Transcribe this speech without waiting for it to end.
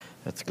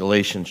That's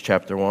Galatians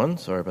chapter 1.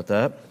 Sorry about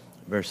that.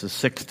 Verses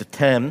 6 to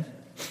 10.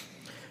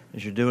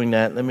 As you're doing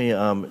that, let me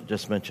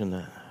just mention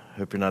that I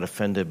hope you're not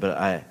offended,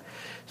 but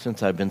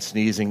since I've been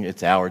sneezing,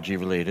 it's allergy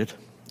related.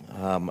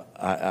 I'm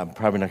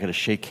probably not going to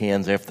shake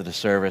hands after the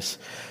service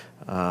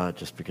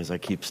just because I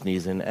keep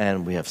sneezing,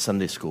 and we have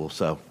Sunday school,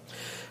 so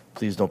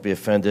please don't be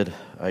offended.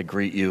 I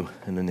greet you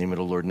in the name of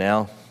the Lord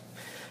now,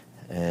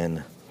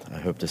 and I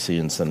hope to see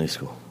you in Sunday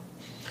school.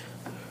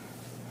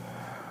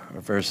 Our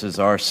verses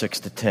are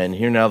 6 to 10.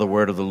 Hear now the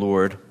word of the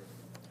Lord.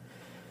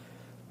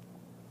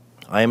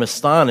 I am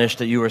astonished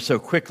that you are so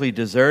quickly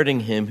deserting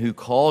him who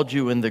called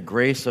you in the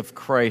grace of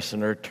Christ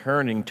and are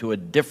turning to a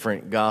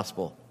different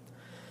gospel.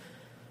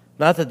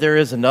 Not that there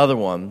is another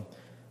one,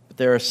 but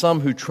there are some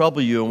who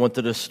trouble you and want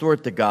to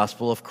distort the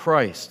gospel of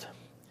Christ.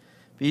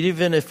 But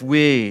even if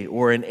we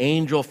or an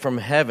angel from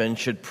heaven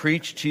should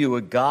preach to you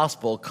a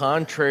gospel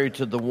contrary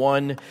to the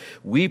one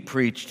we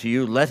preach to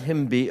you, let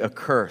him be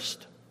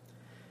accursed.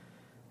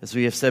 As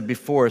we have said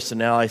before, so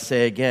now I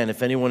say again,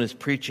 if anyone is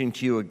preaching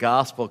to you a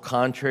gospel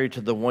contrary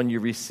to the one you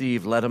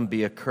received, let him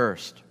be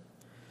accursed.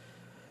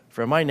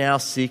 For am I now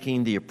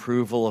seeking the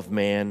approval of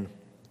man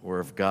or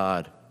of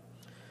God?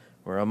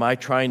 Or am I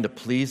trying to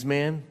please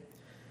man?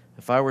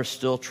 If I were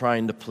still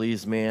trying to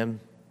please man,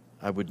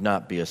 I would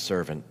not be a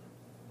servant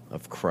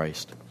of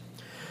Christ.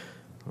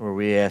 Or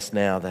we ask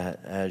now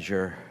that as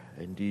your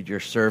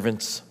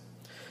servants,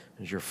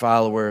 as your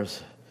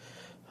followers,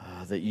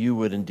 that you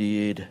would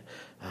indeed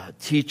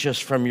teach us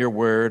from your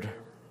word,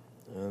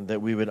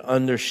 that we would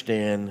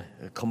understand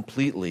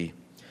completely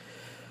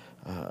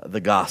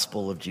the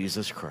gospel of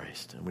Jesus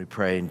Christ. And we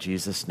pray in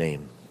Jesus'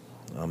 name.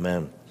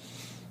 Amen.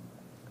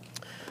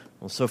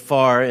 Well, so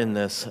far in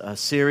this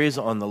series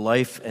on the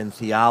life and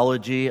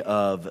theology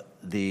of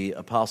the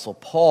Apostle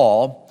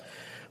Paul,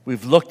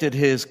 we've looked at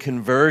his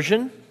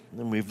conversion,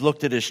 and we've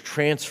looked at his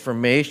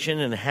transformation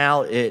and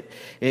how it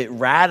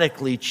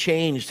radically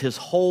changed his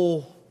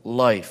whole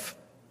life.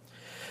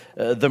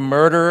 The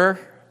murderer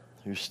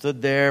who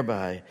stood there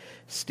by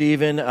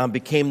Stephen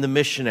became the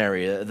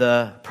missionary.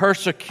 The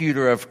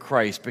persecutor of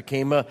Christ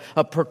became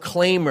a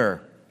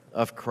proclaimer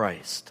of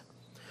Christ.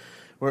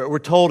 We're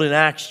told in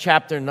Acts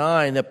chapter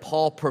 9 that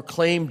Paul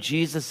proclaimed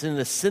Jesus in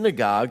the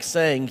synagogue,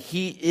 saying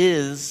he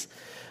is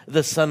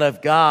the Son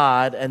of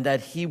God and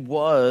that he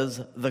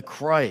was the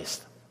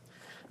Christ.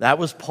 That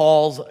was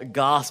Paul's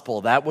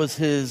gospel. That was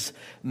his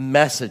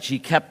message. He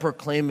kept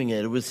proclaiming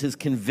it. It was his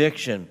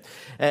conviction.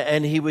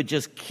 And he would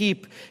just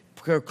keep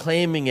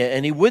proclaiming it.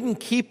 And he wouldn't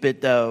keep it,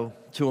 though,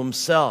 to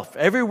himself.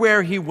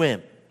 Everywhere he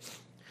went,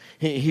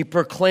 he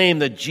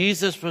proclaimed that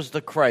Jesus was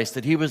the Christ,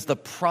 that he was the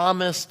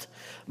promised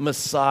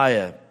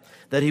Messiah,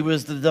 that he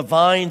was the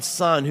divine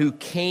Son who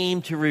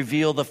came to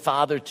reveal the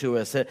Father to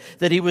us,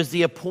 that he was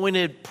the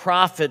appointed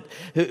prophet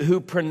who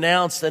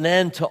pronounced an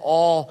end to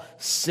all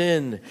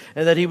sin,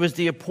 and that he was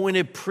the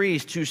appointed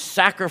priest who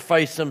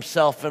sacrificed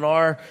himself in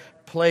our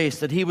place,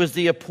 that he was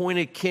the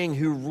appointed king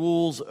who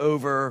rules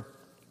over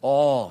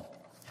all.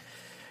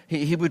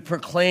 He would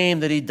proclaim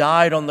that he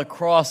died on the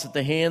cross at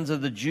the hands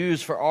of the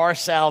Jews for our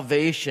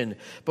salvation,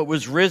 but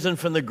was risen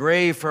from the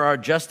grave for our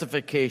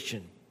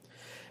justification.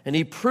 And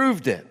he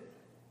proved it.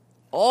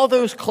 All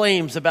those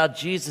claims about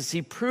Jesus,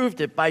 he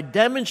proved it by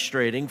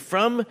demonstrating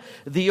from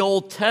the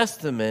Old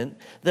Testament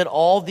that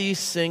all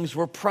these things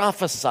were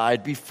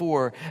prophesied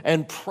before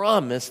and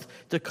promised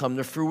to come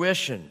to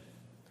fruition.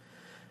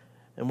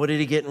 And what did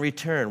he get in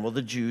return? Well,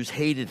 the Jews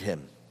hated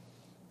him.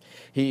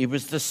 He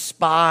was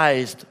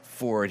despised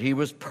for it. He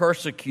was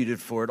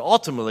persecuted for it.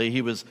 Ultimately,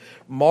 he was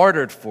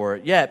martyred for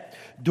it. Yet,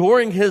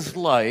 during his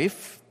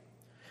life,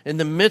 in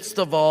the midst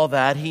of all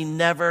that, he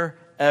never,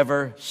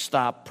 ever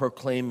stopped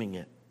proclaiming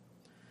it.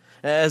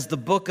 As the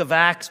book of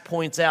Acts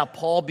points out,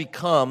 Paul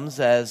becomes,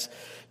 as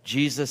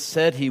Jesus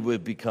said he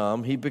would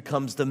become, he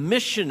becomes the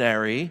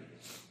missionary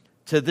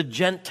to the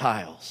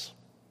Gentiles.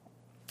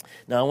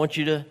 Now, I want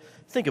you to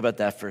think about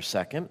that for a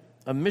second.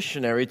 A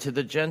missionary to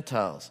the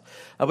Gentiles.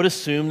 I would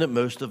assume that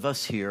most of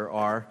us here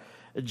are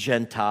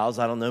Gentiles.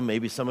 I don't know,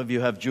 maybe some of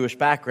you have Jewish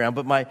background,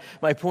 but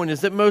my point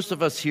is that most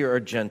of us here are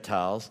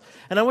Gentiles.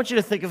 And I want you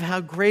to think of how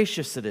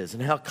gracious it is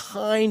and how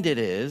kind it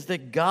is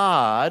that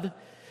God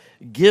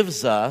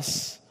gives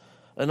us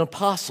an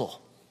apostle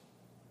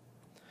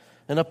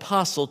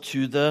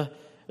to the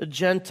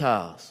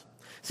Gentiles.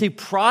 See,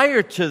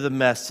 prior to the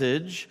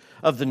message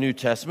of the New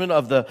Testament,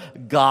 of the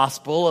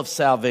gospel of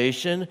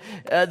salvation,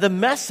 the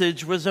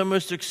message was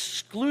almost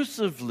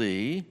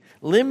exclusively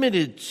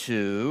limited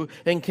to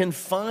and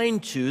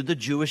confined to the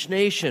Jewish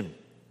nation.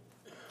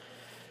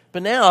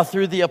 But now,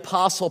 through the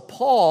Apostle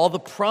Paul, the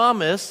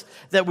promise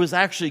that was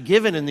actually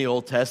given in the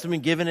Old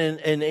Testament, given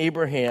in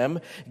Abraham,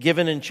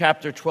 given in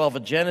chapter 12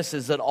 of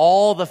Genesis, that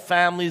all the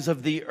families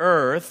of the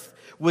earth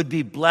would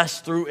be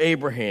blessed through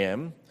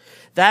Abraham,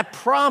 that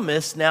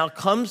promise now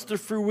comes to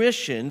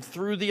fruition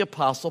through the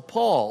Apostle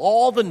Paul.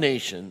 All the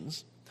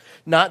nations,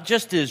 not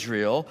just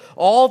Israel,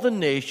 all the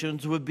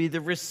nations would be the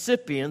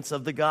recipients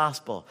of the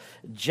gospel.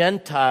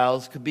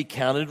 Gentiles could be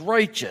counted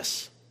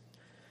righteous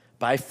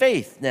by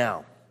faith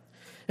now.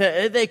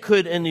 They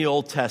could in the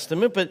Old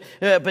Testament,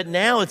 but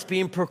now it's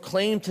being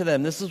proclaimed to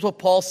them. This is what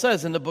Paul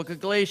says in the book of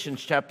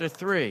Galatians, chapter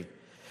 3.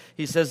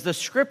 He says, the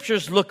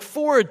Scriptures look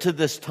forward to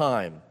this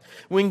time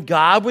when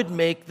God would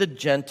make the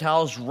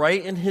Gentiles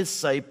right in his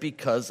sight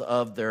because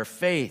of their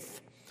faith.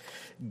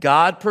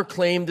 God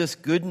proclaimed this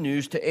good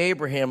news to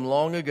Abraham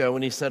long ago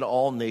when he said,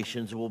 all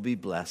nations will be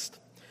blessed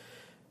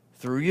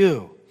through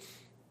you.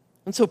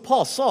 And so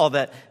Paul saw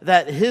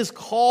that his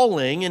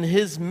calling and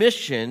his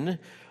mission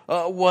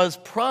was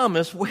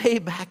promised way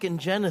back in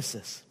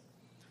Genesis.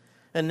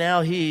 And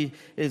now he's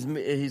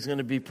going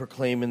to be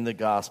proclaiming the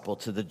gospel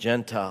to the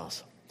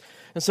Gentiles.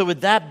 And so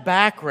with that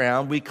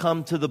background, we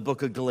come to the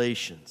book of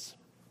Galatians.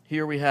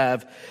 Here we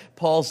have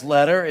Paul's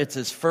letter. It's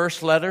his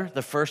first letter,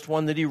 the first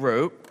one that he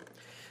wrote.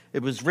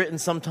 It was written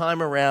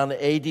sometime around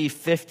AD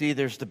 50.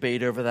 There's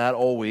debate over that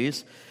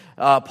always.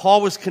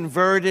 Paul was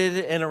converted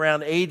in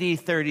around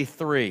AD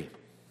 33.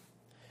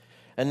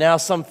 And now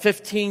some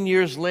 15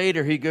 years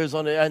later, he goes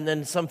on, and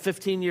then some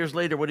 15 years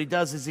later, what he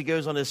does is he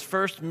goes on his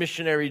first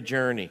missionary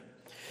journey.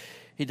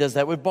 He does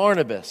that with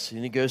Barnabas,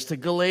 and he goes to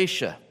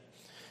Galatia.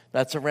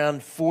 That's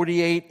around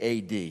 48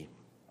 AD.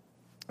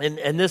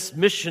 And this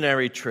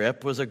missionary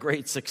trip was a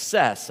great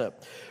success.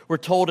 We're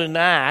told in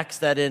Acts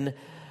that in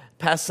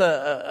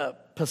Pisidian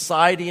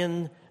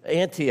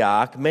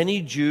Antioch,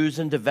 many Jews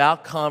and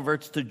devout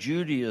converts to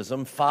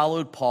Judaism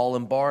followed Paul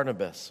and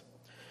Barnabas,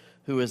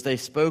 who, as they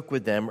spoke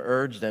with them,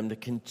 urged them to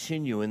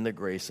continue in the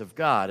grace of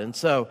God. And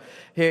so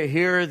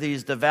here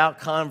these devout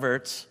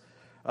converts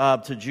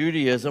to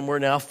Judaism were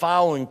now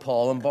following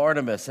Paul and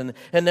Barnabas. And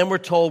then we're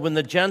told when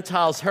the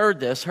Gentiles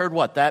heard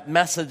what? That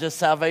message of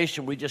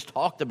salvation we just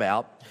talked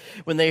about.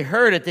 When they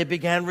heard it, they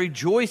began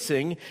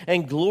rejoicing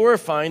and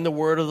glorifying the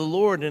word of the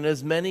Lord. And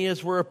as many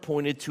as were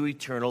appointed to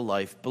eternal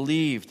life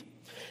believed.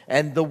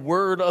 And the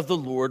word of the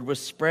Lord was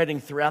spreading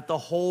throughout the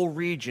whole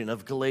region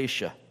of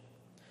Galatia.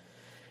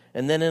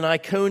 And then in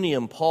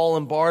Iconium, Paul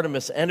and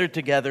Barnabas entered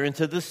together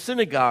into the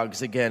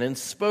synagogues again and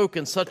spoke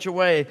in such a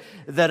way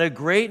that a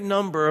great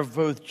number of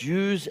both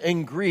Jews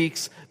and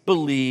Greeks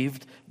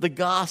believed the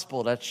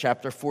gospel. That's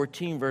chapter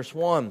 14, verse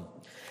 1.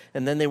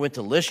 And then they went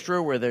to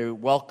Lystra, where they were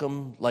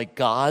welcomed like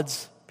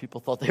gods.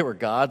 People thought they were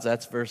gods.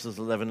 That's verses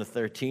 11 to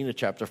 13 of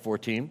chapter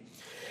 14.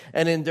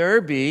 And in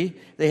Derbe,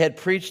 they had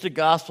preached the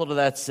gospel to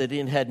that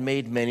city and had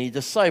made many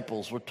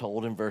disciples, we're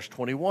told in verse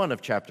 21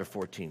 of chapter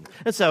 14.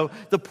 And so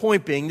the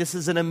point being, this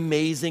is an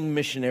amazing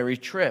missionary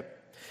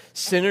trip.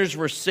 Sinners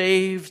were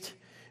saved,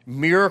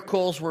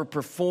 miracles were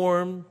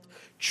performed,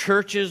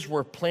 churches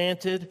were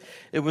planted.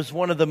 It was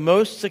one of the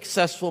most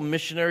successful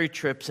missionary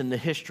trips in the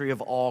history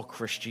of all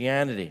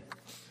Christianity.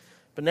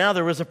 But now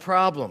there was a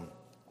problem.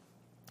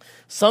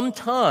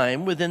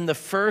 Sometime within the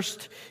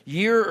first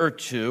year or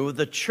two,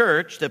 the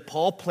church that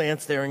Paul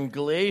plants there in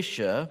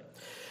Galatia,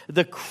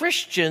 the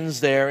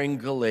Christians there in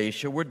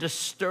Galatia were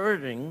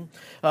distorting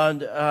and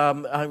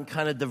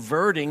kind of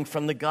diverting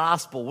from the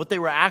gospel. What they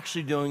were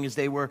actually doing is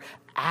they were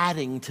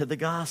adding to the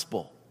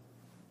gospel.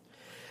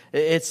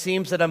 It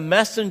seems that a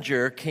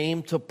messenger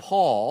came to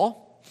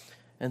Paul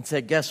and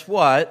said, guess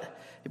what?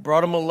 He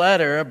brought him a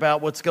letter about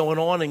what's going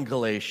on in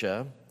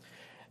Galatia,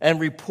 and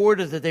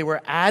reported that they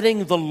were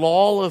adding the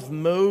law of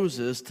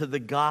Moses to the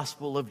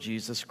gospel of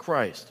Jesus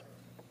Christ.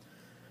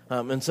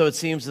 And so it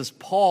seems as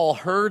Paul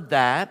heard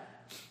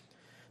that,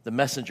 the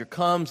messenger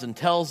comes and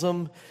tells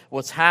him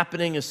what's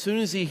happening. As soon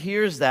as he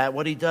hears that,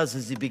 what he does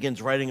is he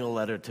begins writing a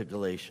letter to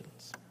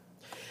Galatians.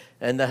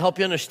 And to help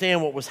you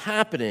understand what was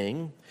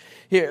happening,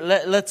 here,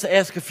 let's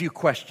ask a few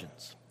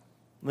questions.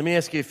 Let me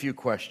ask you a few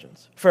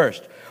questions.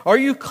 First, are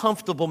you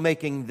comfortable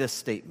making this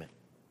statement?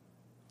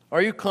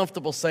 Are you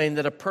comfortable saying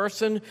that a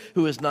person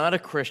who is not a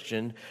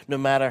Christian, no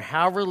matter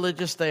how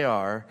religious they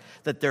are,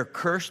 that they're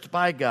cursed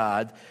by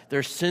God,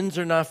 their sins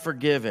are not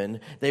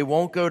forgiven, they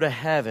won't go to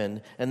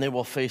heaven, and they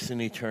will face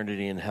an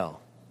eternity in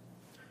hell?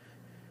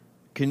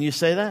 Can you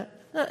say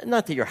that?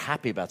 Not that you're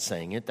happy about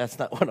saying it. That's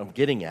not what I'm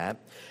getting at.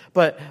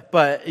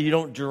 But you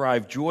don't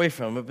derive joy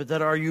from it. But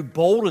that are you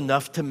bold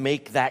enough to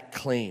make that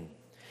claim?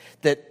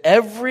 That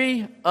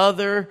every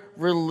other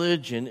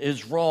religion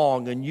is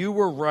wrong, and you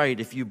were right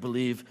if you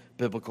believe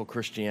biblical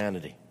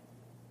Christianity.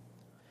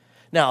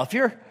 Now, if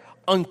you're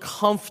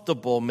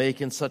uncomfortable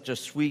making such a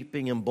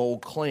sweeping and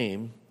bold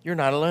claim, you're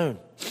not alone.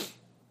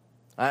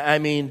 I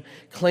mean,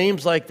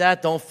 claims like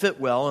that don't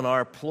fit well in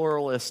our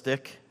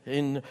pluralistic,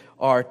 in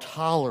our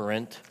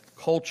tolerant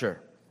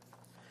culture.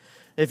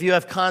 If you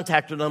have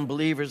contact with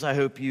unbelievers, I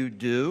hope you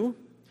do,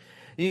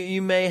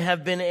 you may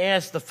have been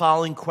asked the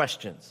following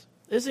questions.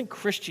 Isn't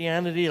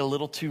Christianity a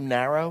little too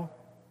narrow?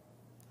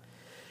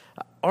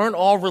 Aren't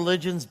all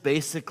religions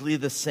basically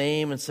the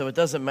same, and so it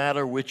doesn't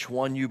matter which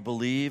one you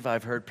believe?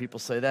 I've heard people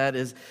say that.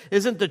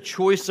 Isn't the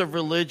choice of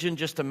religion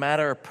just a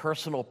matter of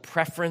personal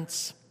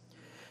preference?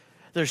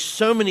 There's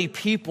so many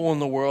people in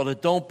the world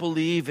that don't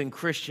believe in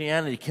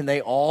Christianity. Can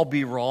they all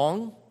be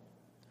wrong?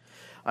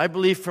 I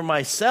believe for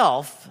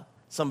myself,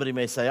 somebody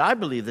may say, I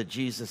believe that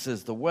Jesus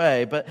is the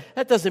way, but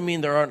that doesn't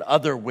mean there aren't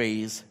other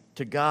ways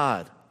to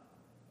God.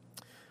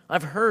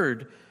 I've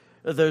heard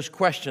those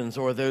questions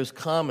or those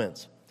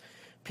comments.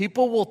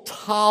 People will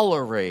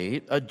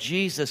tolerate a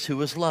Jesus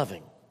who is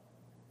loving.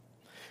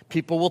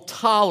 People will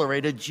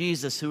tolerate a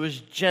Jesus who is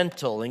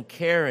gentle and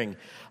caring,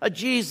 a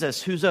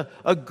Jesus who's a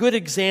good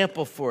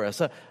example for us,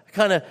 a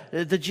kind of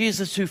the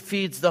Jesus who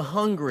feeds the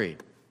hungry.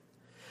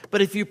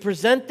 But if you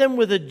present them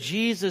with a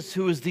Jesus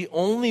who is the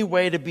only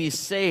way to be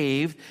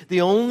saved,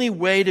 the only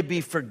way to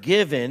be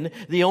forgiven,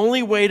 the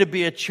only way to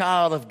be a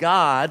child of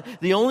God,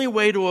 the only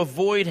way to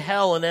avoid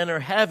hell and enter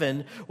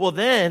heaven, well,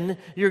 then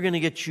you're going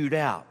to get chewed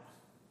out.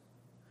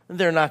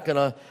 They're not going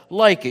to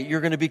like it.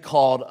 You're going to be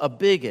called a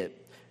bigot.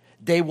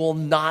 They will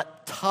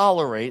not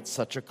tolerate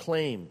such a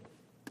claim.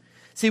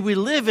 See, we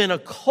live in a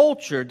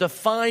culture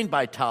defined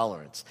by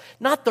tolerance,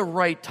 not the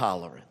right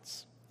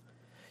tolerance.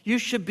 You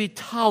should be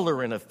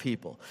tolerant of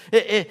people.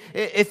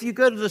 If you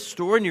go to the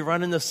store and you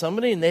run into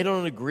somebody and they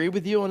don't agree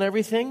with you on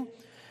everything,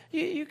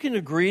 you can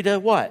agree to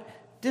what?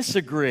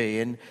 Disagree,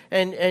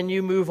 and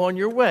you move on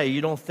your way. You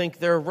don't think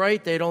they're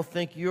right, they don't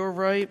think you're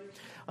right,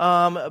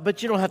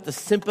 but you don't have to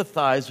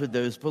sympathize with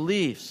those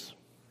beliefs.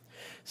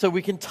 So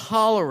we can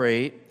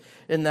tolerate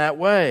in that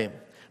way.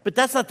 But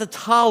that's not the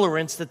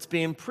tolerance that's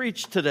being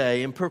preached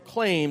today and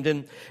proclaimed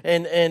and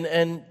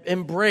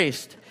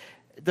embraced.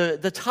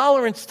 The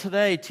tolerance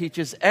today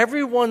teaches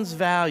everyone's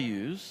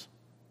values,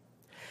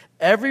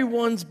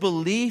 everyone's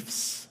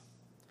beliefs,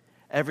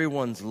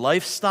 everyone's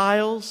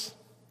lifestyles,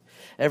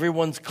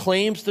 everyone's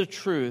claims to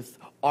truth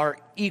are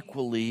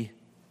equally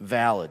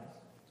valid.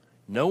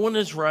 No one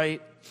is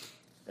right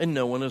and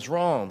no one is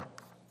wrong.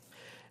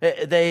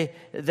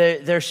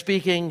 They're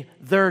speaking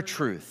their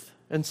truth.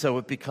 And so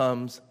it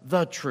becomes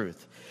the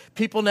truth.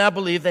 People now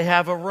believe they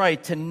have a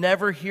right to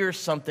never hear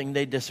something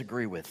they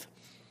disagree with.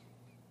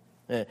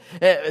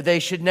 They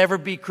should never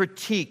be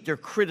critiqued or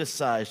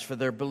criticized for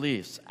their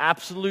beliefs.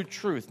 Absolute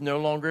truth no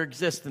longer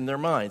exists in their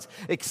minds,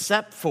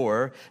 except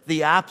for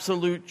the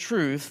absolute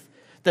truth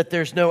that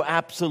there's no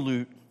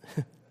absolute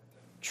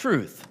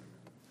truth.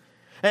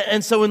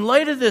 And so in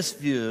light of this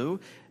view,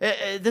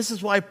 this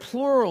is why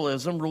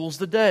pluralism rules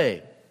the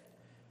day.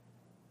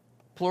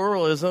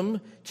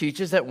 Pluralism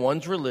teaches that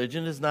one's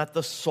religion is not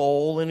the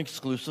sole and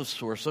exclusive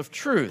source of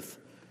truth.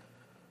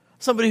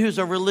 Somebody who's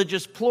a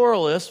religious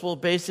pluralist will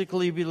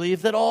basically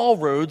believe that all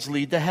roads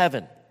lead to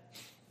heaven,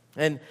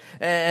 and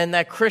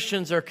that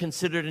Christians are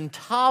considered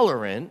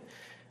intolerant,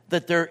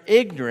 that they're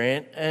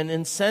ignorant and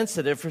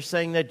insensitive for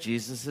saying that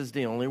Jesus is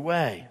the only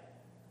way.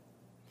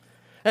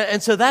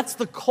 And so that's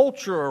the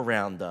culture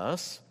around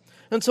us.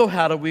 And so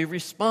how do we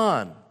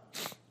respond?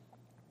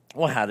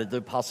 Well, how did the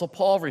Apostle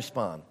Paul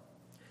respond?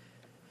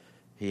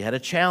 He had a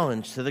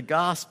challenge to the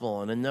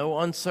gospel, and in no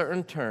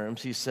uncertain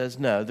terms, he says,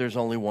 no, there's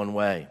only one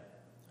way.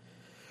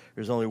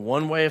 There's only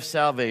one way of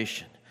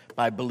salvation,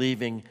 by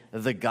believing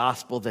the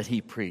gospel that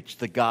he preached,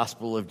 the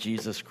gospel of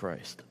Jesus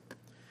Christ.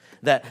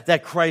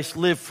 That Christ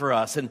lived for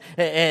us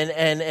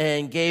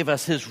and gave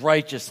us his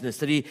righteousness,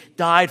 that he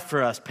died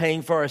for us,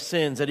 paying for our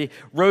sins, that he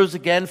rose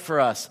again for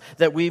us,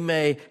 that we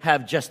may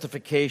have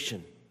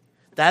justification.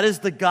 That is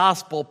the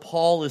gospel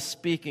Paul is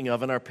speaking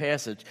of in our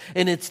passage,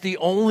 and it's the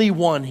only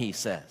one, he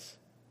says.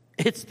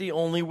 It's the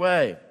only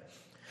way.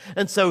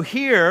 And so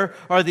here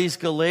are these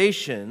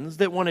Galatians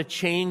that want to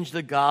change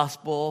the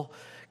gospel,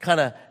 kind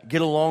of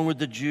get along with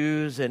the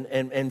Jews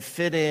and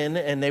fit in,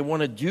 and they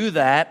want to do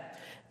that,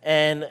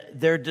 and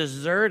they're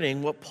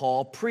deserting what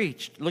Paul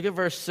preached. Look at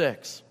verse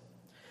 6.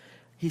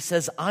 He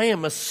says, I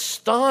am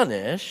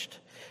astonished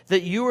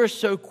that you are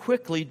so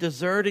quickly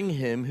deserting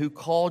him who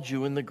called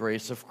you in the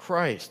grace of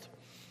Christ.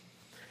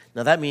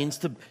 Now that means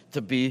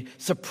to be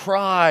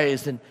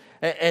surprised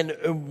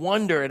and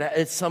wonder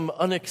at some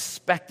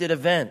unexpected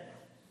event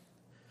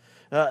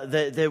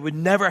that would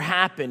never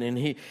happen,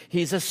 and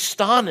he's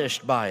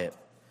astonished by it.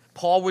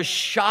 Paul was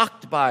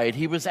shocked by it.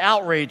 He was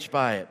outraged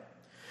by it.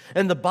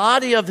 And the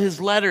body of his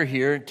letter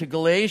here to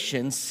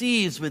Galatians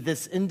sees with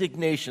this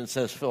indignation,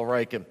 says Phil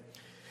Ryken.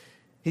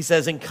 He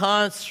says, in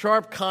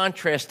sharp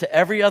contrast to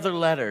every other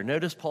letter,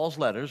 notice Paul's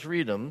letters,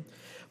 read them,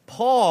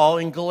 Paul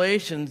in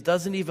Galatians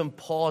doesn't even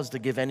pause to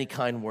give any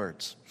kind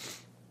words.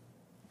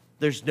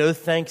 There's no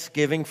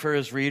thanksgiving for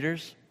his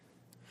readers.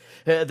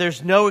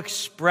 There's no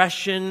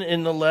expression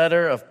in the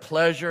letter of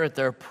pleasure at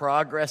their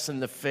progress in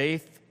the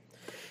faith.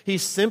 He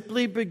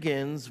simply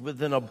begins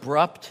with an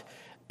abrupt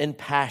and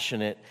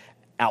passionate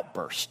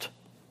outburst.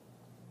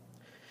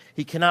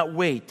 He cannot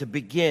wait to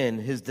begin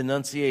his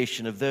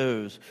denunciation of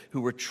those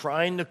who were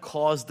trying to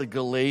cause the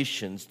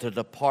Galatians to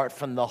depart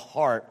from the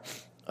heart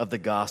of the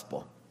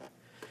gospel.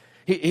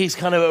 He's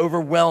kind of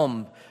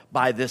overwhelmed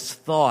by this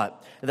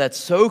thought that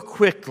so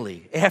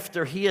quickly,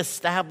 after he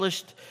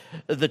established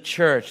the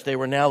church, they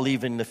were now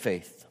leaving the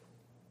faith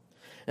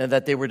and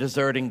that they were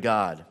deserting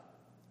God.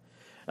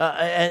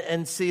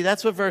 And see,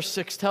 that's what verse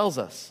 6 tells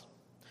us.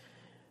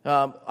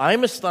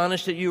 I'm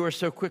astonished that you are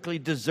so quickly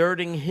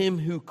deserting him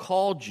who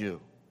called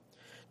you.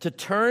 To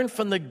turn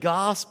from the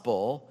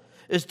gospel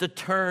is to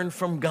turn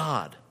from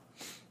God.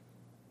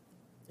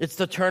 It's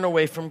to turn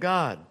away from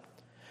God.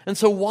 And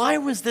so why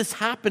was this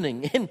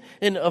happening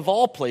in of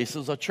all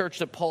places, a church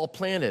that Paul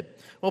planted?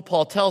 Well,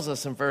 Paul tells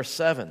us in verse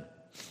 7.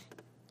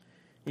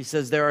 He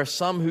says, there are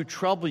some who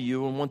trouble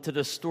you and want to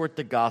distort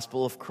the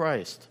gospel of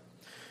Christ.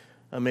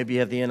 Maybe you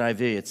have the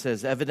NIV. It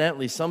says,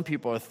 evidently some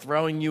people are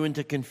throwing you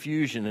into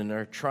confusion and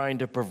are trying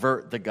to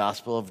pervert the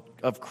gospel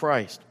of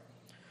Christ.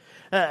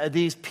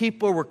 These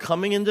people were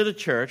coming into the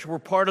church, were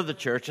part of the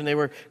church, and they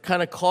were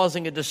kind of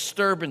causing a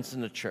disturbance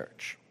in the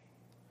church.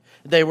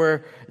 They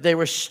were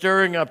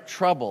stirring up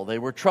trouble. They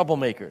were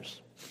troublemakers.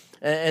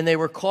 And they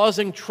were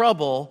causing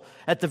trouble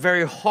at the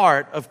very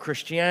heart of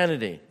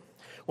Christianity.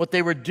 What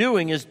they were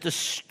doing is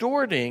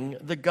distorting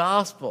the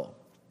gospel.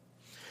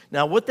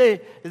 Now, what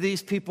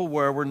these people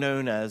were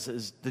known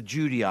as the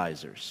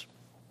Judaizers.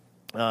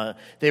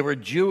 They were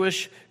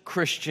Jewish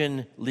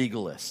Christian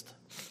legalists.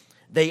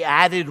 They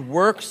added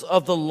works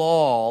of the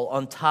law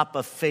on top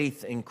of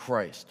faith in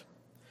Christ.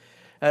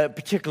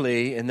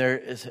 Particularly, in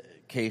their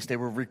case, they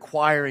were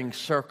requiring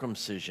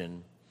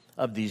circumcision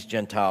of these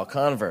Gentile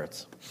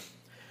converts.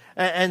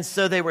 And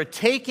so they were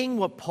taking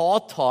what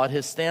Paul taught,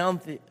 his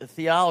sound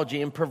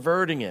theology, and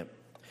perverting it.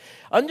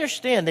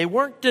 Understand, they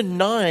weren't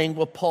denying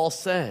what Paul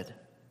said.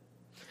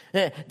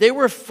 They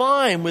were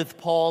fine with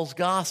Paul's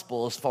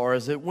gospel as far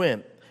as it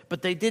went,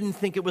 but they didn't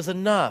think it was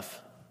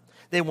enough.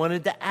 They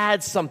wanted to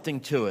add something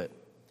to it.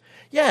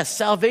 Yes,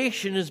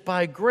 salvation is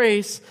by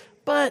grace,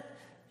 but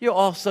you're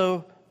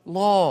also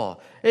law.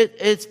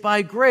 It's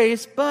by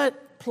grace,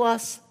 but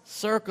plus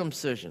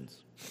circumcisions.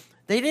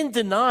 They didn't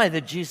deny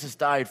that Jesus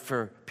died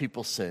for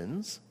people's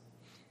sins.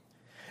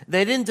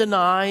 They didn't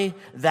deny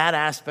that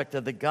aspect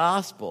of the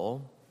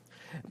gospel.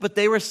 But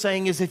they were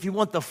saying is if you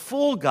want the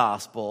full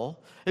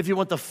gospel, if you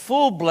want the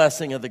full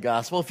blessing of the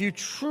gospel, if you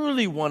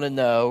truly want to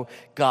know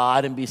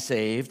God and be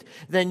saved,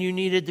 then you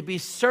needed to be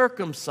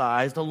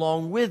circumcised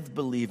along with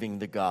believing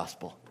the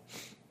gospel.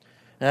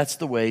 That's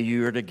the way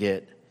you are to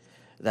get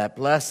that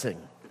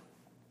blessing.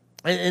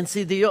 And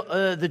see,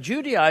 the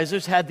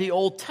Judaizers had the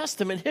Old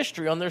Testament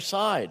history on their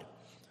side.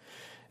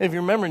 If you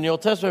remember in the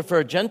Old Testament, for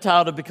a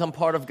Gentile to become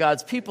part of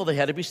God's people, they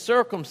had to be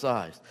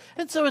circumcised.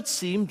 And so it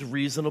seemed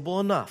reasonable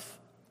enough.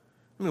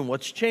 I mean,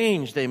 what's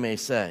changed, they may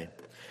say.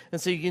 And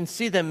so you can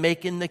see them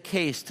making the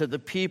case to the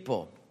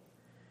people.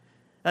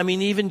 I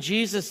mean, even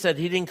Jesus said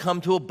he didn't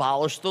come to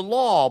abolish the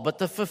law, but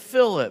to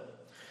fulfill it.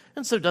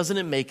 And so doesn't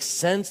it make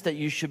sense that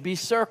you should be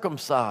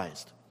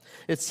circumcised?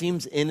 It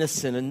seems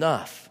innocent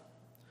enough.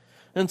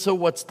 And so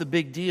what's the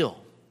big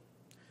deal?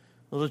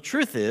 Well, the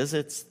truth is,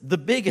 it's the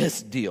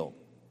biggest deal.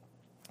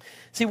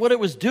 See, what it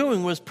was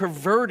doing was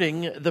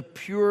perverting the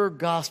pure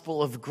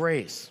gospel of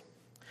grace.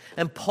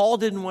 And Paul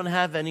didn't want to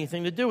have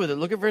anything to do with it.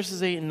 Look at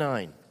verses 8 and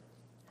 9.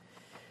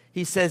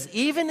 He says,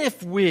 even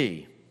if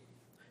we,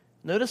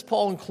 notice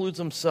Paul includes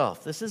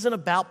himself. This isn't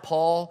about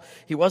Paul.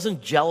 He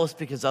wasn't jealous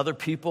because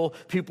people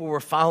were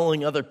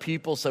following other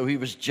people, so he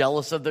was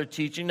jealous of their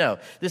teaching. No,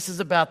 this is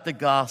about the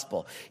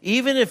gospel.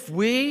 Even if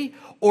we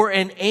or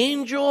an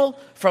angel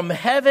from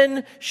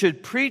heaven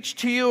should preach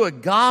to you a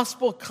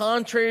gospel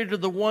contrary to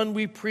the one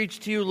we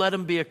preach to you, let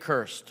him be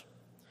accursed.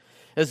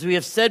 As we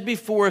have said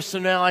before, so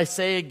now I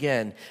say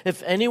again,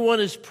 if anyone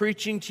is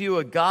preaching to you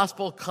a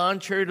gospel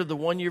contrary to the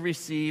one you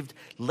received,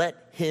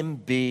 let him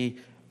be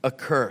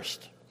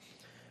accursed.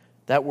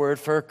 That word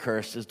for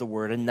accursed is the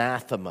word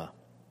anathema.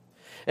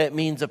 It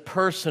means a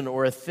person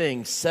or a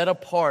thing set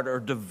apart or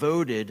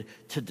devoted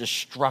to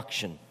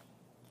destruction.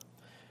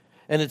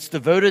 And it's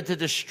devoted to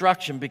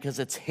destruction because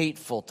it's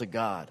hateful to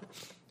God.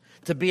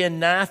 To be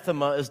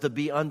anathema is to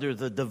be under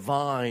the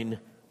divine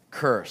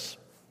curse.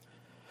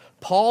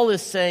 Paul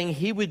is saying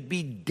he would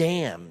be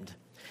damned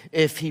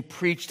if he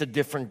preached a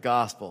different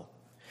gospel.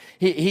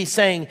 He's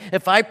saying,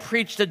 if I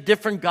preached a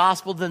different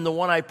gospel than the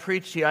one I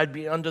preached to you, I'd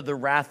be under the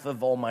wrath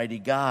of Almighty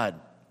God.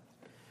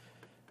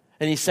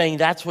 And he's saying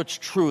that's what's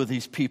true of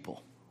these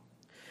people.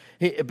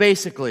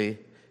 Basically,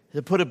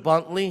 to put it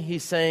bluntly,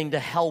 he's saying to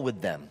hell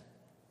with them.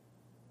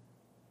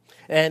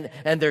 And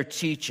their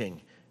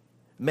teaching.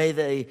 May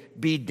they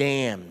be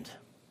damned,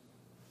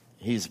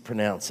 he's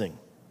pronouncing.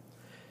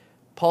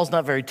 Paul's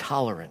not very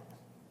tolerant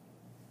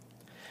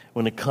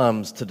when it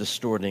comes to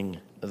distorting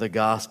the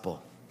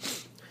gospel.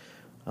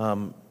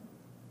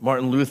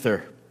 Martin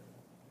Luther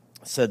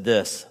said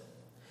this.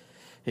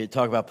 He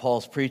talked about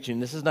Paul's preaching.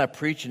 This is not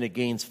preaching that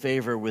gains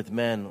favor with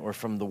men or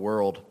from the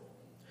world.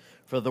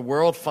 For the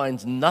world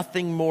finds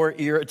nothing more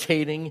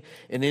irritating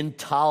and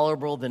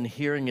intolerable than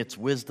hearing its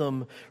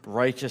wisdom,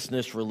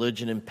 righteousness,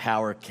 religion, and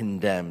power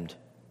condemned.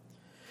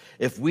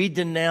 If we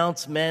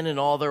denounce men and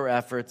all their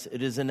efforts,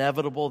 it is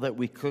inevitable that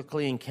we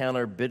quickly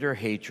encounter bitter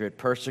hatred,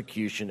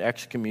 persecution,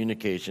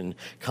 excommunication,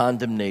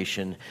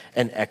 condemnation,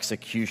 and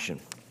execution.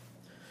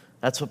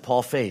 That's what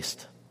Paul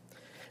faced.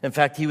 In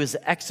fact, he was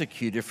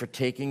executed for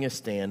taking a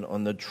stand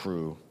on the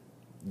true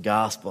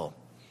gospel.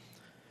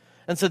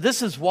 And so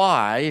this is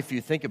why, if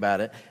you think about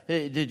it,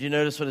 did you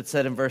notice what it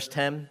said in verse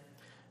 10?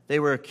 They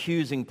were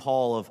accusing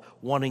Paul of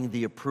wanting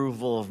the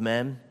approval of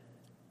men.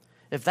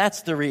 If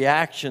that's the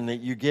reaction that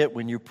you get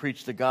when you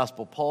preach the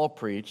gospel Paul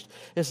preached,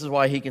 this is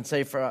why he can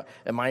say,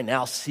 am I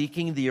now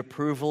seeking the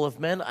approval of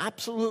men?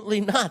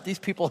 Absolutely not. These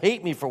people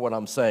hate me for what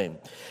I'm saying.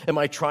 Am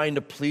I trying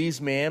to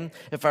please man?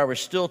 If I were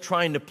still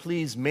trying to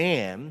please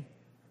man,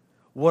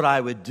 what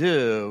I would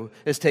do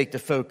is take the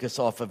focus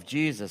off of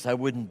Jesus. I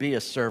wouldn't be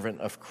a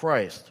servant of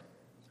Christ.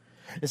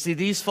 And see,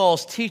 these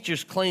false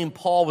teachers claim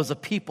Paul was a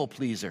people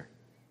pleaser.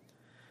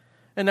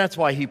 And that's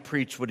why he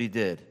preached what he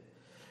did.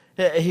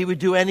 He would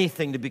do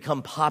anything to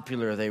become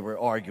popular, they were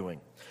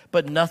arguing.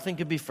 But nothing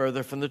could be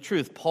further from the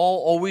truth.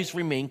 Paul always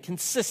remained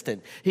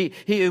consistent.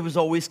 He was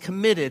always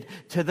committed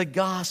to the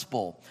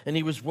gospel. And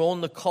he was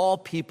willing to call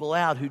people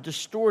out who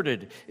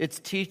distorted its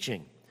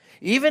teaching,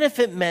 even if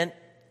it meant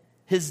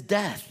his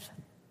death.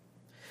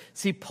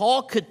 See,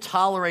 Paul could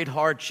tolerate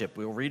hardship.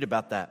 We'll read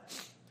about that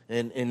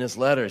in his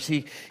letters.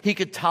 He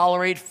could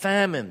tolerate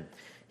famine.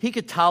 He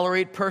could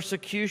tolerate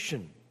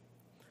persecution.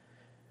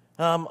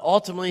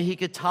 Ultimately, he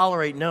could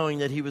tolerate knowing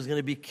that he was going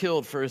to be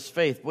killed for his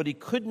faith. What he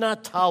could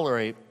not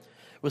tolerate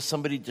was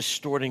somebody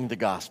distorting the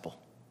gospel,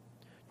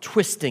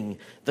 twisting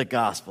the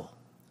gospel.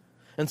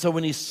 And so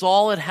when he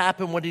saw it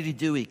happen, what did he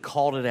do? He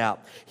called it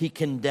out. He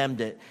condemned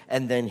it,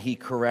 and then he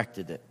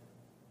corrected it.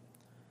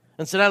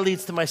 And so that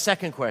leads to my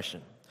second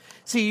question.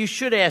 See, you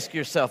should ask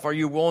yourself, are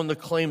you willing to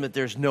claim that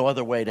there's no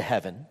other way to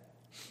heaven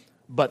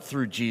but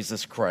through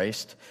Jesus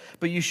Christ?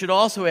 But you should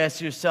also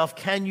ask yourself,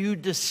 can you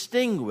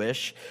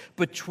distinguish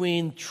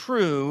between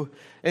true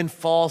and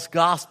false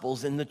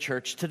gospels in the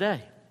church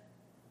today?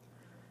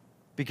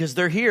 Because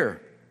they're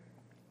here.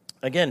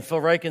 Again,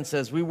 Phil Ryken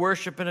says, we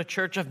worship in a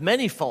church of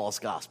many false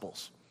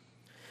gospels.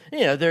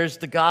 There's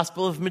the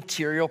gospel of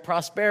material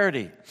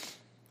prosperity.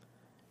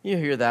 You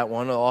hear that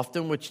one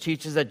often, which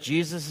teaches that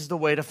Jesus is the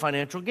way to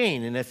financial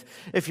gain. And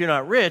if you're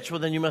not rich, well,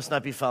 then you must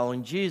not be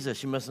following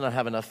Jesus. You must not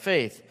have enough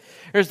faith.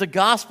 There's the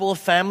gospel of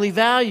family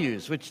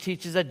values, which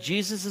teaches that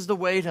Jesus is the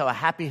way to a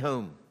happy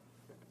home.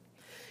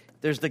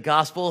 There's the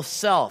gospel of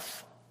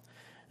self.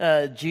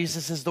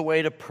 Jesus is the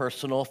way to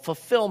personal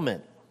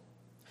fulfillment.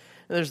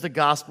 There's the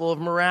gospel of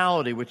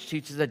morality, which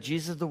teaches that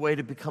Jesus is the way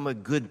to become a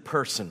good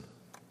person.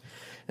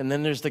 And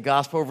then there's the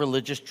gospel of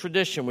religious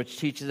tradition, which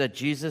teaches that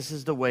Jesus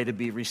is the way to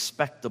be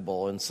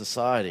respectable in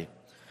society.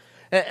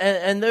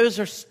 And those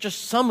are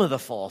just some of the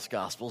false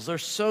gospels.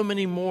 There's so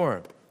many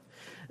more.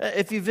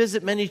 If you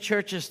visit many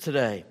churches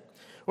today,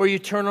 or you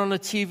turn on the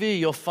TV,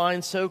 you'll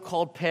find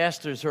so-called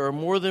pastors who are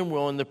more than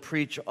willing to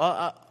preach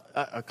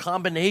a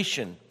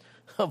combination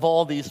of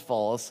all these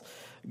false,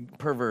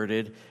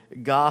 perverted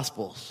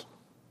gospels.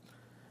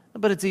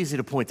 But it's easy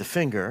to point the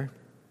finger.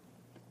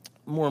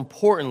 More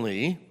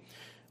importantly,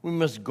 we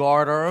must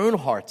guard our own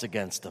hearts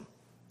against them.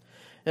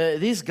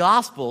 These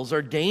gospels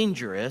are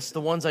dangerous,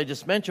 the ones I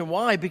just mentioned.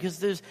 Why? Because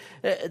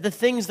the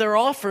things they're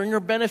offering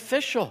are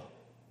beneficial.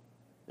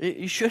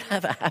 You should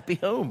have a happy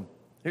home.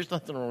 There's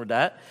nothing wrong with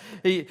that.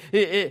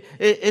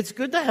 It's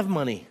good to have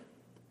money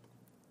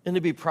and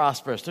to be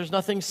prosperous. There's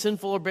nothing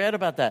sinful or bad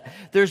about that.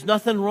 There's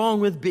nothing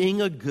wrong with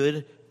being a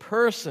good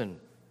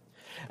person.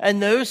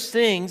 And those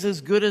things,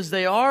 as good as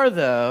they are,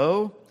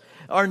 though,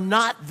 are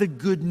not the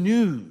good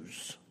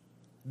news.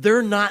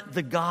 They're not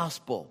the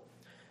gospel.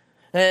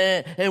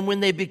 And when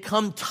they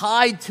become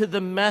tied to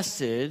the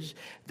message,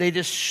 they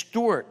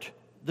distort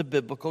the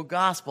biblical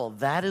gospel.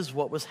 That is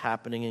what was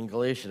happening in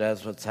Galatia.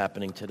 That's what's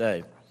happening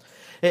today.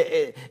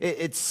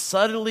 It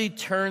subtly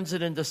turns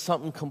it into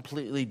something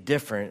completely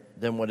different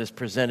than what is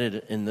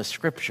presented in the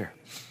Scripture.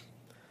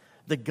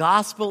 The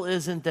gospel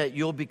isn't that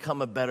you'll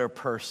become a better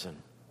person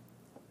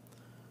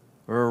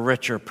or a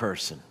richer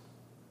person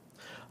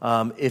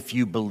if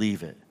you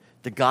believe it.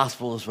 The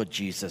gospel is what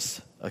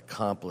Jesus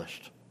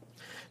accomplished.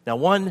 Now,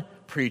 one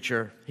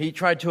preacher, he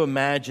tried to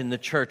imagine the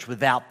church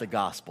without the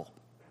gospel.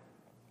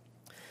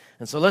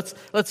 And so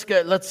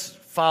let's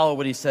follow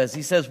what he says.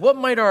 He says, what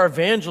might our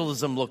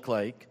evangelism look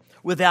like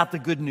without the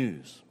good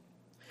news?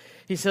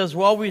 He says,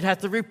 well, we'd have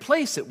to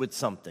replace it with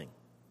something.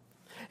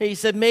 And he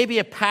said, maybe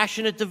a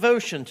passionate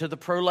devotion to the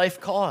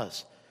pro-life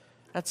cause.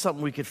 That's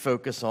something we could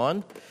focus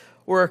on.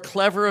 Or a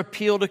clever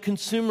appeal to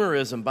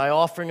consumerism by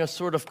offering a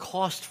sort of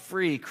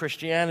cost-free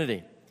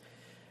Christianity.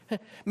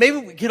 Maybe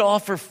we could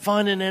offer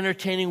fun and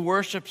entertaining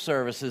worship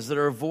services that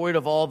are void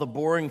of all the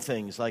boring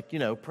things like,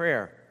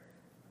 prayer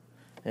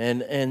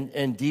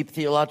and deep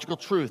theological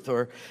truth.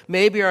 Or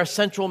maybe our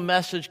central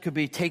message could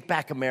be take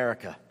back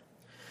America.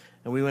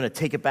 And we want to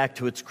take it back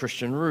to its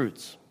Christian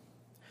roots.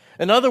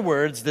 In other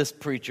words, this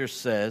preacher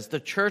says, the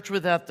church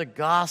without the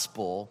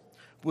gospel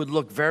would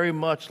look very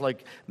much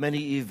like many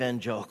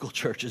evangelical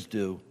churches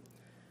do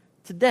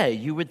today.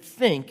 You would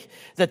think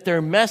that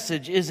their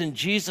message isn't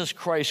Jesus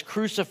Christ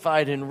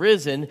crucified and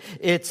risen,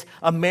 it's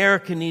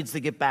America needs to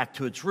get back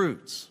to its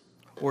roots,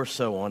 or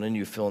so on, and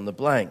you fill in the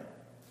blank.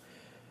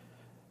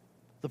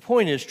 The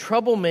point is,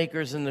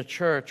 troublemakers in the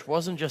church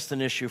wasn't just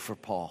an issue for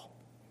Paul.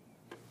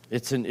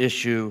 It's an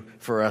issue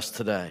for us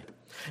today.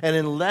 And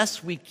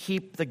unless we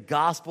keep the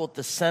gospel at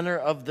the center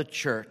of the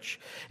church,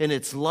 in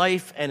its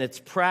life and its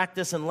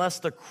practice, unless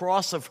the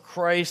cross of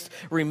Christ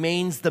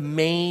remains the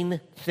main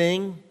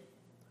thing,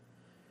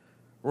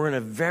 we're in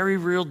a very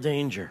real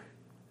danger.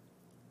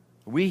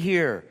 We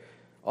here,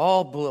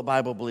 all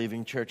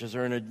Bible-believing churches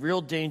are in a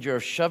real danger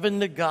of shoving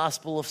the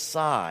gospel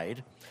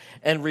aside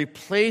and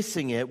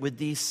replacing it with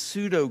these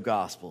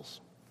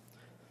pseudo-gospels.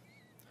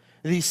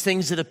 These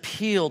things that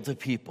appeal to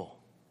people.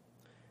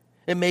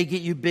 It may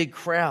get you big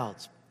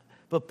crowds.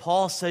 But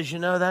Paul says,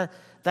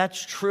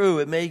 that's true.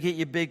 It may get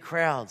you big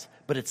crowds,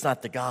 but it's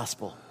not the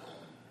gospel.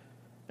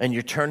 And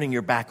you're turning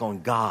your back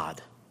on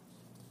God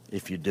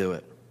if you do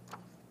it.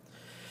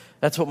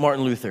 That's what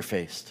Martin Luther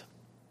faced.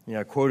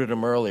 I quoted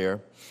him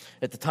earlier.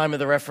 At the time of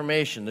the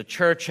Reformation, the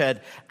church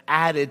had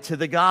added to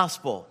the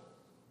gospel.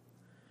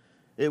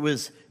 It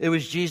was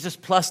Jesus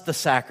plus the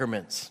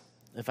sacraments,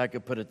 if I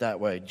could put it that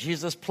way.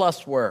 Jesus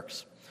plus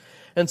works.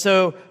 And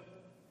so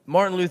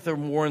Martin Luther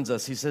warns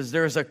us. He says,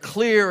 there is a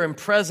clear and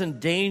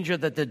present danger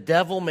that the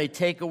devil may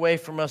take away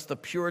from us the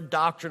pure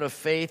doctrine of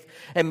faith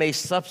and may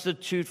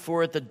substitute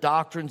for it the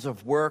doctrines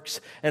of works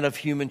and of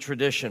human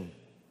tradition.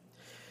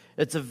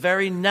 It's a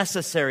very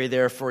necessary,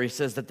 therefore, he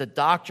says, that the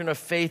doctrine of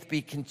faith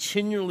be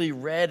continually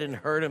read and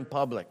heard in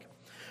public.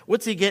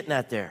 What's he getting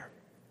at there?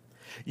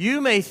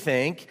 You may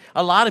think,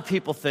 a lot of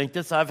people think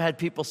this, I've had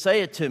people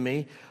say it to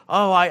me,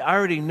 oh, I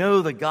already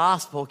know the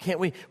gospel, can't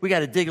we got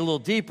to dig a little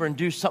deeper and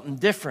do something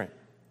different.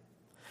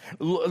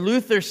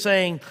 Luther's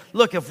saying,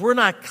 look, if we're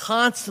not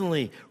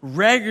constantly,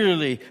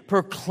 regularly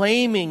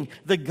proclaiming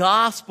the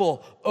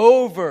gospel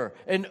over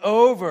and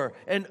over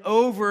and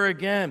over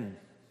again,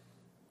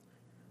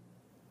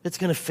 it's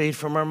going to fade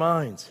from our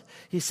minds.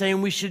 He's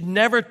saying we should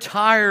never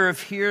tire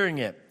of hearing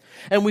it,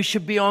 and we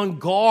should be on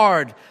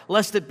guard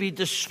lest it be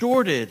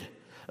distorted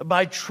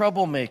by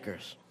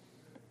troublemakers.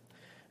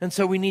 And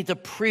so we need to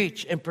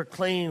preach and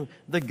proclaim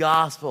the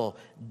gospel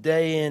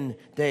day in,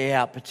 day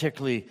out,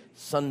 particularly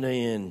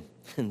Sunday in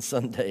and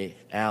Sunday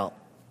out.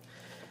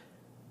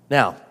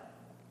 Now,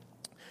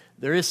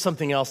 there is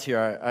something else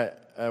here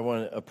I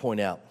want to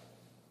point out.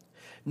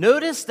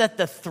 Notice that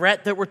the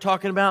threat that we're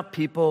talking about,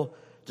 people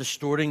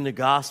distorting the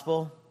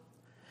gospel,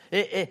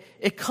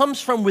 it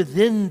comes from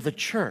within the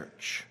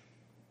church.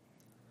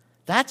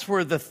 That's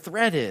where the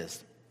threat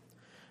is.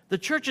 The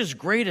church's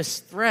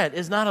greatest threat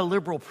is not a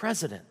liberal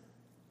president.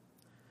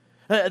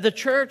 The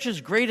church's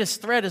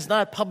greatest threat is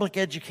not public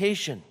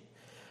education.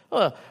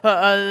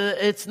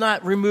 It's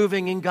not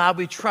removing "In God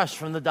We Trust"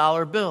 from the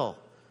dollar bill.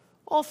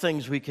 All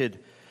things we could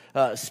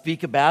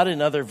speak about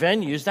in other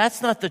venues.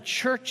 That's not the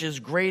church's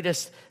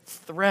greatest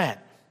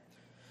threat.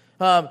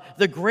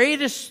 The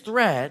greatest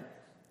threat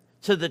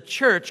to the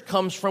church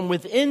comes from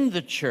within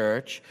the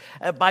church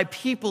by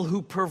people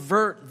who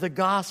pervert the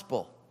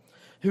gospel,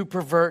 who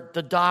pervert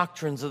the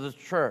doctrines of the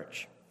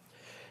church.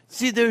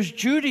 See, those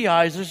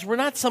Judaizers were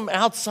not some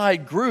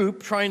outside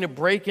group trying to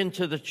break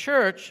into the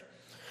church.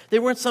 They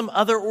weren't some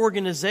other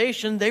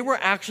organization. They were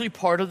actually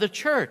part of the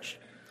church.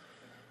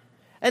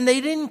 And they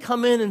didn't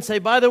come in and say,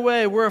 by the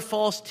way, we're a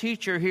false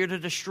teacher here to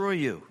destroy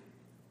you.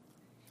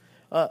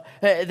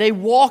 They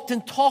walked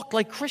and talked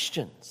like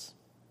Christians.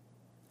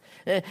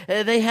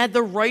 They had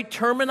the right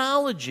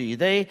terminology.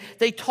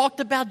 They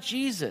talked about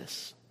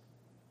Jesus.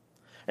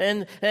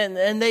 And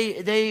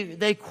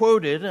they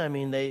quoted,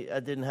 they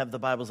didn't have the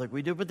Bibles like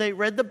we do, but they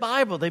read the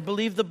Bible. They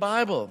believed the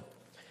Bible.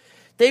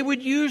 They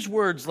would use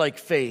words like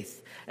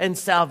faith and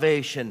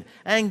salvation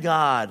and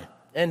God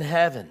and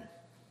heaven.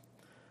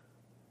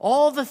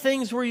 All the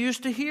things we're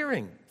used to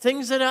hearing,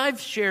 things that I've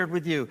shared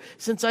with you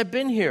since I've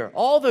been here,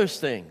 all those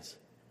things.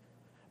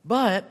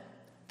 But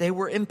they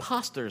were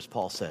imposters,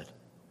 Paul said.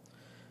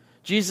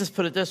 Jesus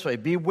put it this way: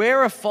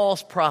 beware of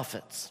false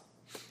prophets,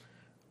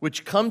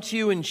 which come to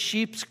you in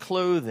sheep's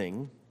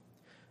clothing,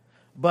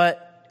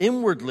 but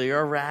inwardly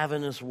are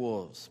ravenous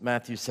wolves.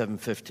 Matthew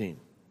 7:15.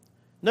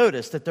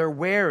 Notice that they're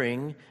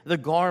wearing the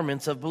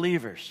garments of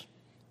believers,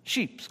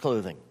 sheep's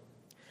clothing.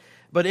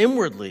 But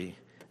inwardly,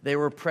 they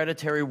were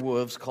predatory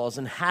wolves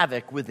causing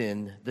havoc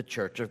within the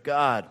church of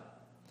God.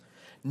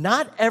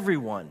 Not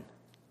everyone,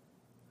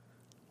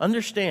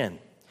 understand,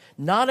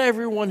 not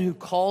everyone who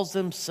calls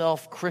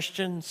themselves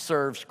Christian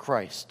serves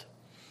Christ.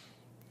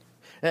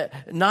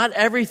 Not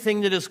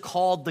everything that is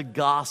called the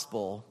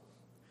gospel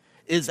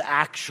is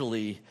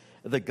actually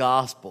the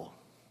gospel.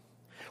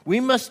 We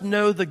must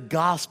know the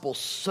gospel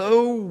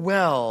so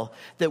well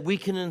that we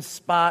can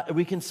spot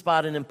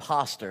an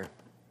imposter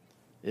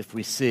if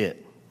we see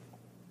it.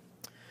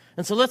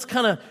 And so let's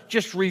kind of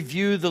just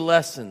review the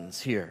lessons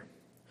here.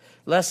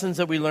 Lessons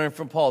that we learned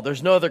from Paul.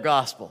 There's no other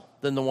gospel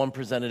than the one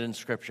presented in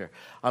Scripture.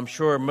 I'm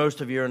sure most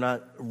of you are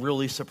not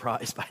really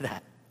surprised by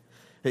that.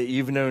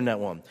 You've known that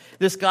one.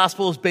 This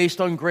gospel is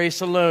based on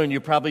grace alone. You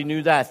probably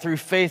knew that. Through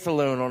faith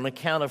alone, on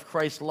account of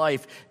Christ's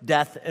life,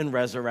 death, and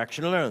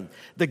resurrection alone.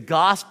 The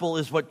gospel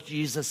is what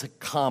Jesus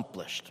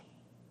accomplished.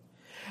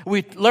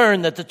 We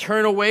learned that to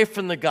turn away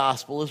from the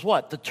gospel is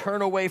what? To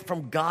turn away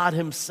from God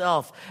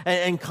himself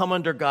and come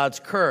under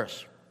God's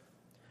curse.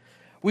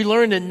 We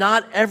learned that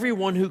not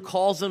everyone who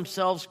calls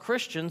themselves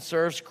Christian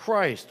serves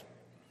Christ.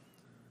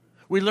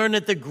 We learned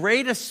that the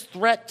greatest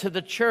threat to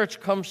the church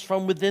comes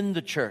from within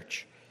the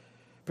church,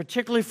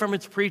 particularly from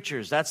its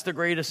preachers. That's the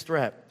greatest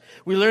threat.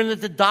 We learn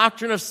that the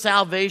doctrine of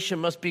salvation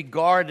must be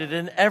guarded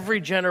in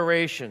every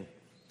generation.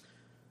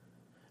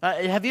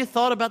 Have you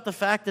thought about the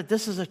fact that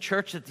this is a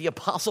church that the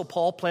Apostle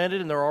Paul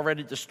planted and they're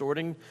already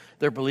distorting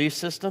their belief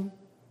system?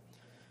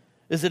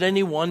 Is it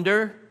any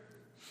wonder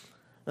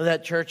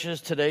that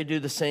churches today do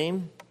the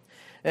same?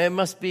 And it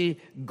must be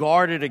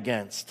guarded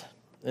against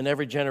in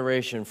every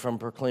generation from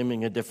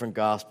proclaiming a different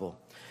gospel.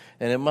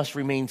 And it must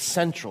remain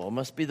central. It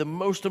must be the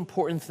most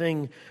important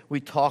thing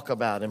we talk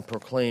about and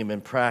proclaim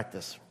and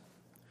practice.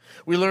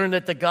 We learn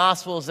that the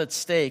gospel is at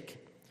stake,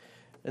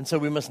 and so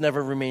we must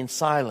never remain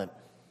silent,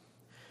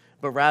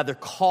 but rather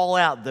call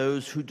out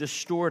those who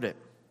distort it.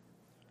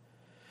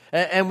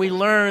 And we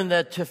learn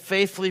that to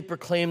faithfully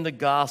proclaim the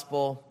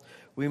gospel,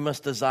 we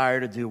must desire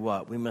to do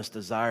what? We must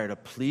desire to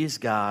please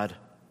God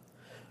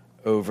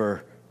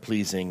over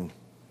pleasing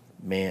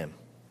man.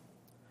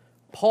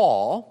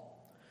 Paul,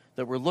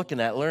 that we're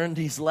looking at, learned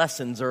these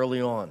lessons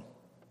early on.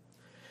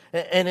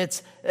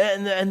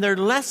 And they're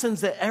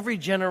lessons that every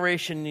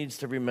generation needs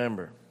to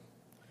remember.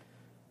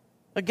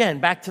 Again,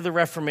 back to the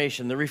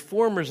Reformation. The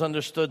Reformers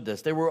understood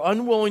this. They were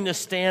unwilling to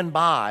stand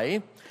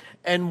by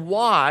and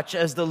watch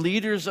as the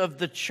leaders of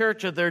the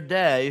church of their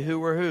day, who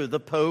were who? The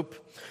Pope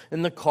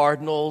and the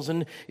cardinals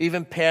and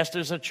even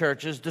pastors of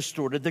churches,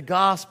 distorted the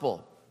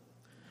gospel.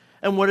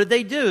 And what did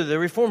they do? The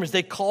Reformers,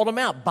 they called them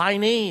out by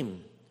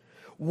name,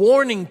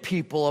 warning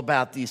people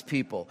about these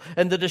people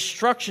and the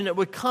destruction that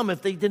would come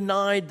if they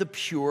denied the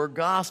pure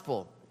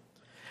gospel.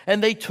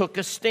 And they took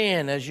a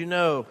stand. As you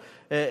know,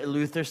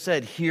 Luther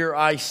said, "Here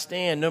I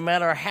stand," no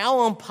matter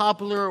how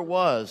unpopular it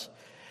was,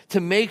 to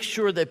make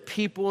sure that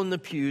people in the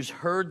pews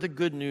heard the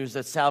good news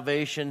that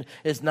salvation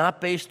is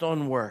not based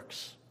on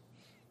works.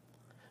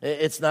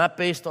 It's not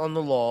based on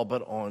the law,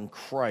 but on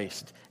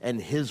Christ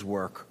and his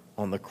work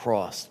on the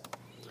cross.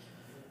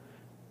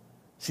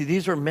 See,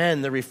 these were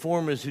men, the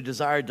Reformers, who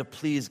desired to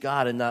please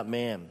God and not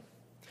man.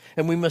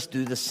 And we must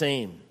do the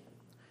same.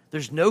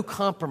 There's no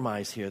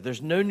compromise here.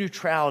 There's no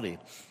neutrality.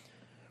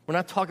 We're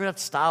not talking about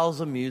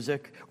styles of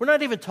music. We're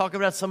not even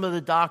talking about some of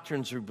the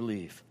doctrines we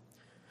believe.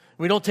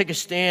 We don't take a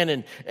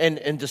stand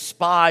and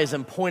despise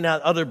and point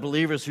out other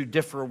believers who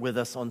differ with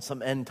us on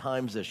some end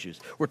times issues.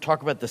 We're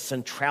talking about the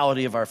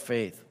centrality of our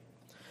faith.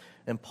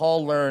 And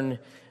Paul learned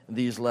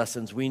these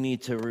lessons. We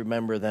need to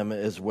remember them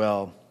as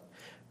well.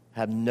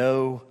 Have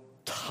no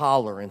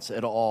tolerance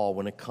at all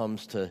when it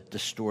comes to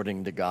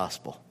distorting the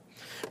gospel.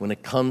 When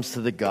it comes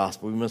to the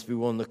gospel, we must be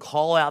willing to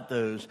call out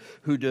those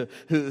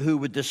who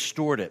would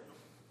distort it,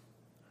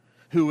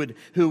 who would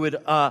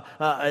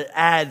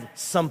add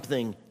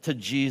something to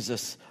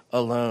Jesus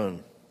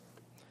alone.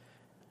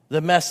 The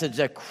message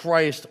that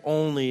Christ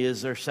only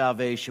is their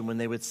salvation, when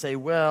they would say,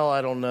 "Well,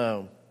 I don't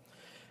know."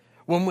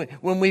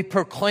 When we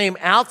proclaim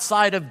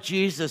outside of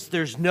Jesus,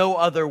 there's no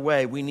other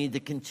way. We need to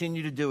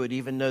continue to do it,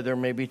 even though there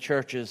may be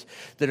churches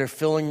that are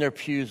filling their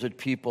pews with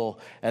people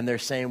and they're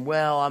saying,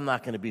 "Well, I'm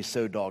not going to be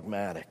so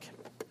dogmatic."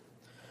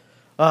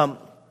 On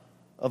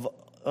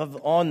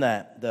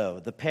that, though,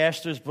 the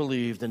pastors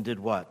believed and did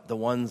what? The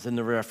ones in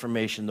the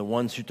Reformation, the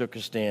ones who took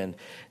a stand,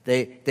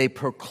 they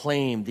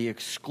proclaimed the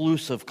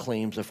exclusive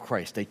claims of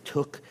Christ. They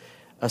took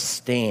a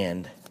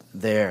stand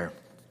there.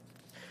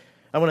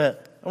 I want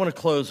to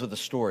close with a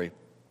story.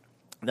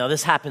 Now,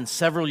 this happened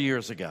several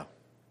years ago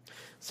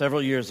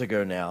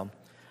now.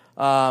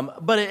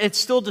 But it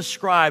still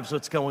describes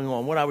what's going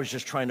on, what I was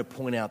just trying to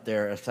point out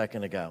there a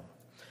second ago.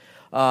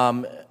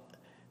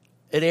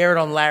 It aired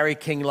on Larry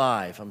King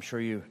Live. I'm sure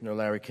you know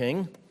Larry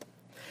King.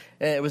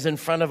 It was in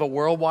front of a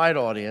worldwide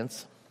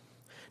audience.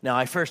 Now,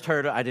 I first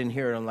heard it, I didn't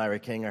hear it on Larry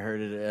King. I heard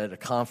it at a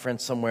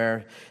conference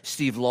somewhere.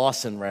 Steve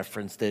Lawson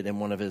referenced it in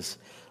one of his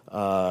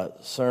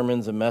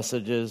sermons and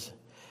messages.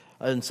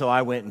 And so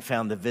I went and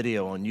found the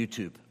video on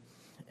YouTube.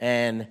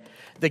 And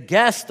the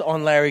guest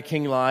on Larry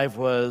King Live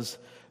was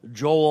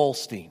Joel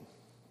Osteen.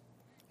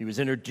 He was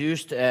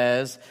introduced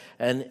as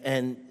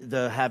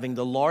having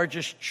the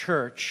largest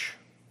church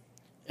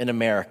in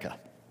America.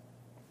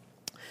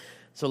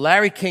 So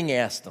Larry King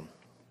asked him,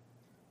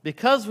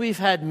 because we've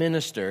had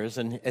ministers,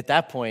 and at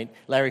that point,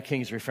 Larry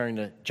King's referring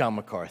to John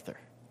MacArthur.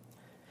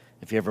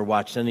 If you ever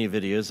watched any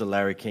videos of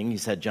Larry King,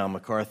 he's had John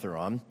MacArthur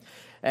on.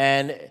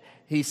 And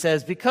he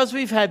says, because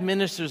we've had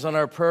ministers on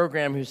our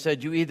program who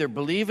said you either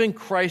believe in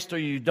Christ or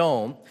you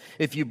don't.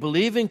 If you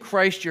believe in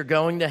Christ, you're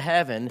going to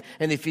heaven.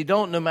 And if you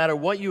don't, no matter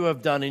what you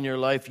have done in your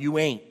life, you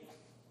ain't.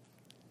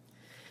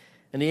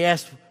 And he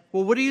asked,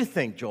 well, what do you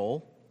think,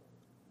 Joel?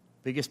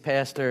 Biggest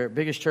pastor,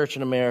 biggest church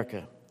in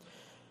America.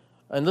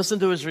 And listen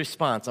to his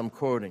response. I'm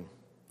quoting.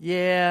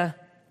 Yeah,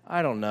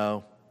 I don't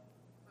know.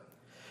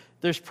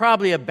 There's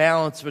probably a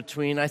balance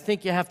between, I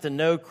think you have to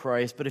know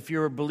Christ, but if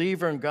you're a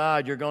believer in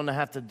God, you're going to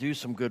have to do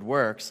some good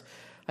works.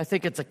 I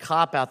think it's a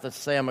cop-out to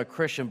say I'm a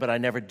Christian, but I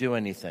never do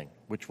anything,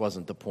 which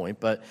wasn't the point,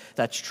 but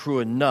that's true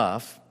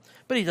enough.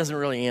 But he doesn't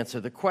really answer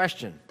the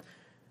question.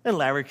 And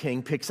Larry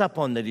King picks up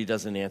on that he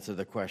doesn't answer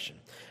the question.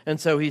 And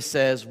so he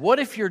says, what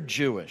if you're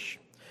Jewish?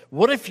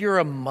 What if you're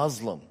a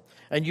Muslim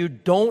and you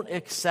don't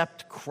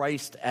accept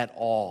Christ at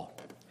all?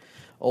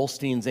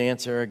 Osteen's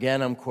answer,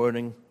 again I'm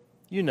quoting,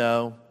 "You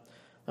know,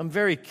 I'm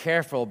very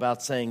careful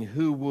about saying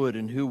who would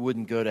and who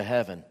wouldn't go to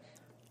heaven.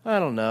 I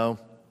don't know."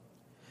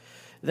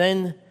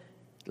 Then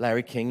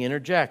Larry King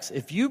interjects,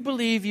 "If you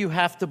believe you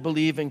have to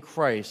believe in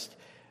Christ,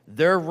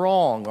 they're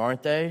wrong,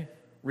 aren't they?"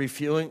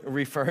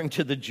 Referring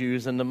to the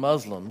Jews and the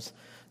Muslims.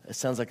 It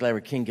sounds like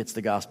Larry King gets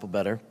the gospel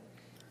better.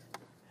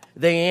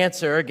 They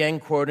answer, again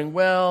quoting,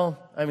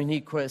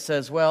 he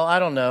says, I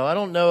don't know. I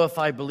don't know if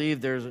I believe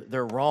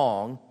they're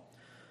wrong.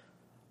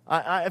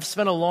 I've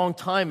spent a long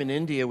time in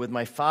India with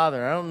my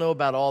father. I don't know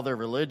about all their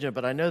religion,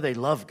 but I know they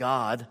love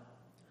God.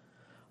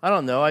 I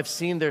don't know. I've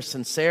seen their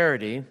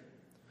sincerity.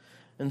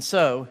 And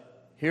so,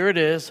 here it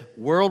is,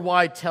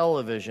 worldwide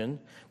television,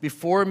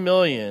 before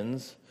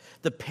millions.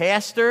 The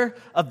pastor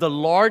of the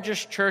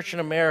largest church in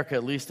America,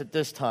 at least at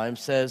this time,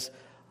 says,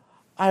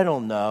 I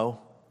don't know.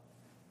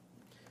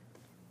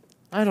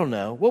 I don't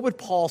know. What would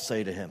Paul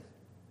say to him?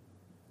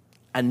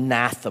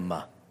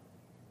 Anathema.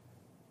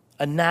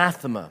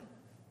 Anathema.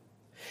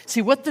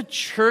 See, what the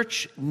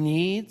church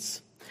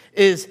needs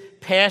is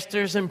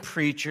pastors and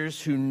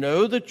preachers who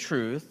know the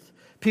truth,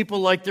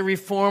 people like the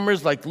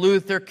Reformers, like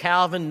Luther,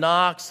 Calvin,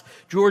 Knox,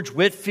 George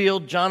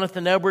Whitefield,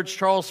 Jonathan Edwards,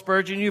 Charles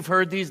Spurgeon. You've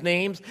heard these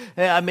names.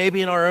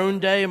 Maybe in our own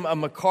day, a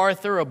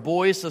MacArthur, a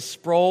Boyce, a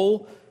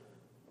Sproul.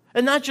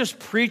 And not just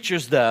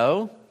preachers,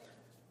 though.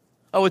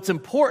 Oh, it's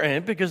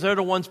important because they're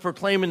the ones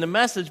proclaiming the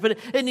message, but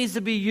it needs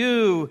to be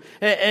you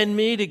and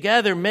me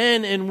together,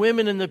 men and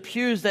women in the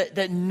pews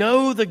that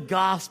know the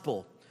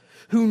gospel,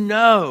 who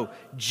know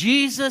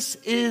Jesus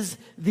is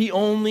the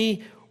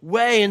only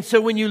way. And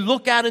so when you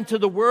look out into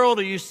the world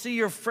or you see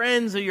your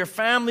friends or your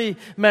family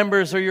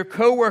members or your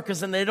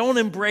coworkers and they don't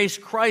embrace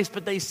Christ,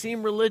 but they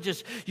seem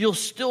religious, you'll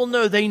still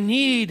know they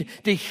need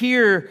to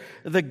hear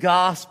the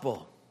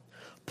gospel.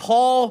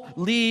 Paul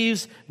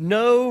leaves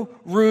no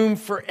room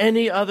for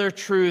any other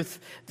truth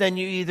than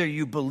either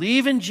you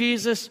believe in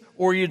Jesus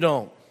or you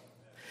don't.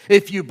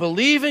 If you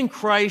believe in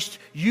Christ,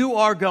 you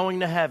are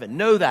going to heaven.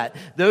 Know that.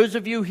 Those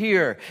of you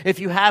here, if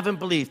you haven't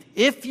believed,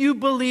 if you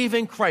believe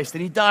in Christ,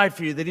 that He died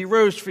for you, that He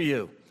rose for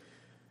you,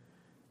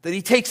 that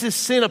He takes His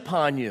sin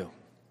upon you,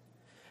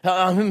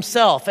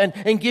 Himself,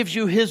 and gives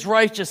you His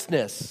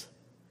righteousness,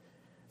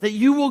 that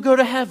you will go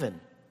to heaven.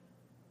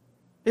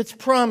 It's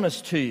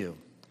promised to you.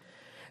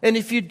 And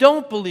if you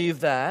don't believe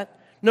that,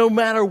 no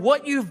matter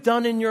what you've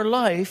done in your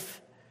life,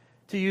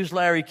 to use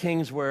Larry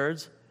King's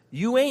words,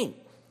 you ain't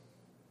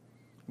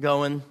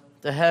going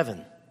to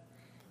heaven.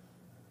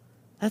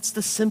 That's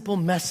the simple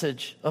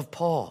message of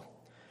Paul.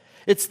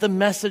 It's the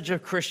message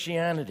of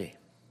Christianity.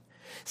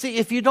 See,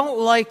 if you don't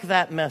like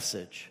that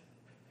message,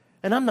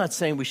 and I'm not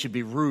saying we should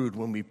be rude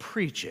when we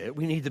preach it,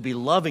 we need to be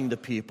loving to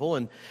people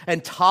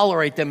and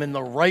tolerate them in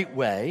the right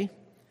way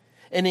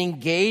and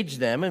engage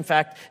them. In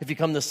fact, if you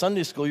come to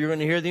Sunday school, you're going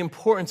to hear the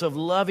importance of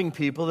loving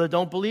people that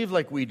don't believe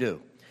like we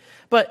do.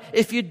 But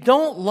if you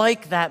don't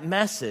like that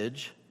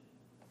message,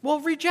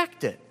 well,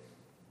 reject it.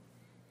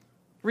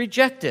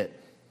 Reject it.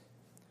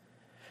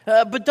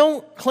 But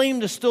don't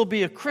claim to still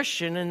be a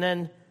Christian and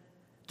then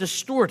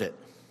distort it.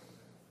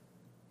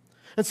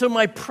 And so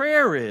my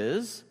prayer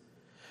is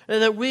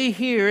that we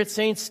here at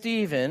St.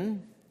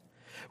 Stephen,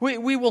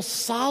 we will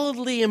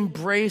solidly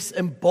embrace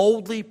and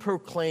boldly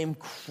proclaim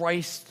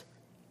Christ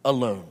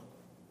alone.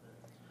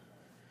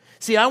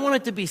 See, I want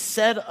it to be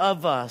said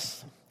of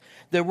us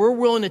that we're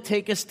willing to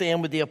take a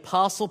stand with the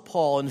Apostle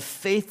Paul and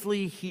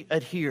faithfully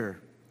adhere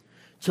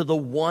to the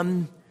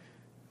one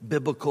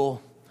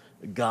biblical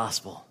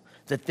gospel,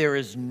 that there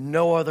is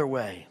no other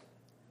way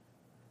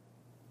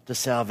to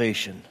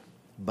salvation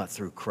but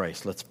through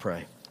Christ. Let's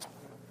pray.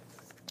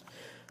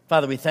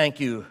 Father, we thank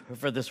you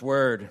for this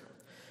word,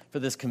 for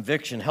this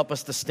conviction. Help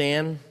us to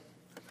stand,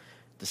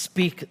 to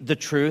speak the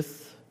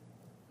truth.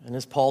 And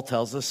as Paul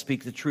tells us,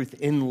 speak the truth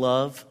in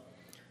love,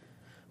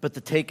 but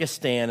to take a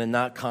stand and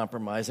not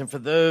compromise. And for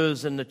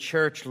those in the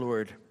church,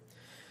 Lord,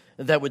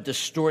 that would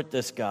distort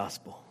this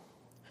gospel,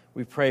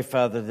 we pray,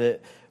 Father,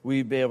 that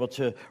we'd be able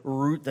to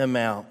root them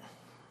out,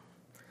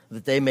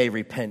 that they may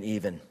repent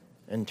even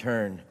and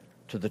turn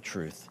to the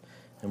truth.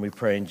 And we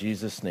pray in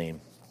Jesus' name,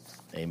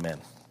 amen.